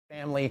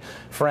Family,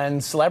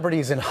 friends,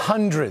 celebrities, and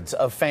hundreds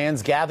of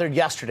fans gathered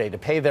yesterday to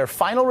pay their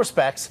final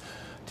respects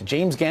to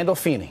James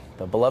Gandolfini,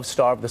 the beloved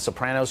star of The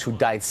Sopranos, who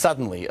died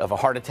suddenly of a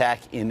heart attack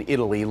in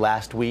Italy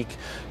last week.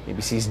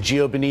 ABC's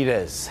Gio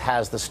Benitez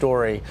has the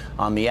story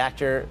on the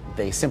actor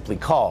they simply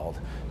called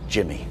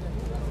Jimmy.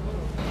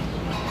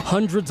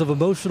 Hundreds of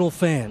emotional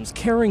fans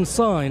carrying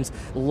signs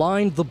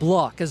lined the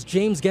block as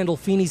James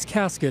Gandolfini's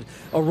casket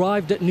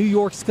arrived at New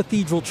York's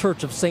Cathedral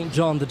Church of St.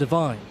 John the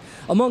Divine.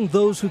 Among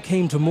those who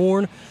came to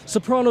mourn,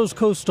 Sopranos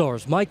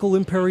co-stars Michael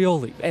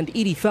Imperioli and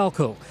Edie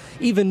Falco,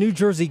 even New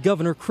Jersey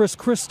Governor Chris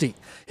Christie,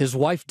 his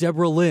wife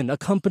Deborah Lynn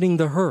accompanying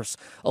the hearse,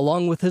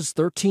 along with his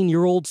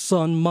 13-year-old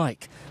son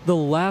Mike, the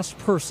last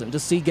person to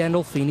see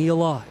Gandolfini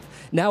alive,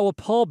 now a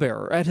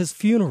pallbearer at his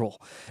funeral.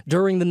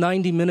 During the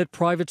 90-minute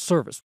private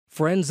service,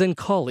 friends and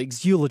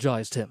colleagues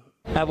eulogized him.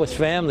 That was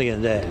family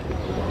in there.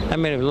 I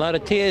mean, a lot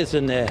of tears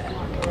in there.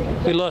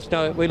 We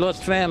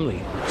lost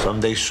family.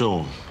 Someday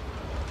soon,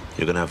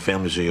 you're gonna have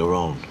families of your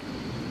own.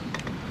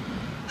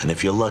 And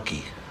if you're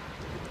lucky,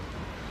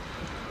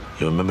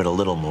 you'll remember the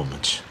little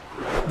moments.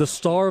 The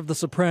star of The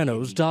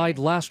Sopranos died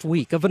last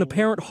week of an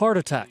apparent heart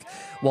attack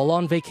while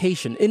on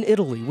vacation in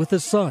Italy with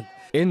his son.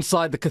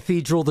 Inside the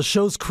cathedral, the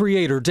show's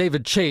creator,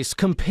 David Chase,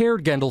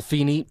 compared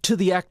Gandolfini to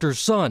the actor's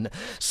son,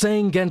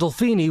 saying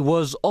Gandolfini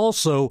was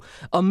also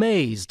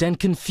amazed and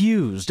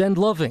confused and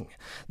loving.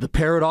 The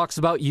paradox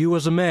about you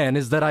as a man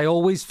is that I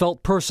always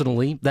felt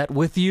personally that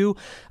with you,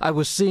 I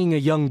was seeing a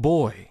young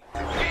boy.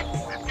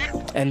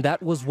 And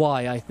that was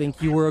why I think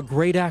you were a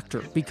great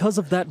actor, because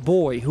of that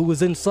boy who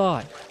was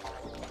inside.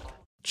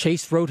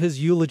 Chase wrote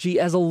his eulogy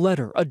as a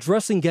letter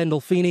addressing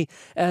Gandolfini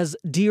as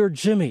Dear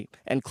Jimmy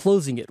and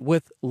closing it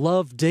with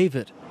Love,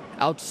 David.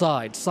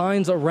 Outside,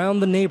 signs around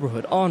the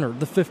neighborhood honored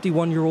the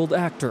 51-year-old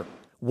actor.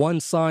 One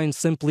sign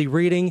simply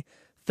reading,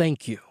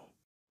 "Thank you."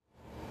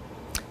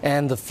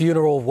 And the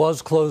funeral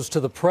was closed to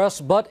the press,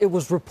 but it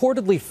was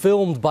reportedly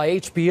filmed by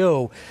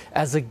HBO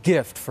as a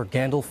gift for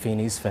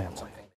Gandolfini's family.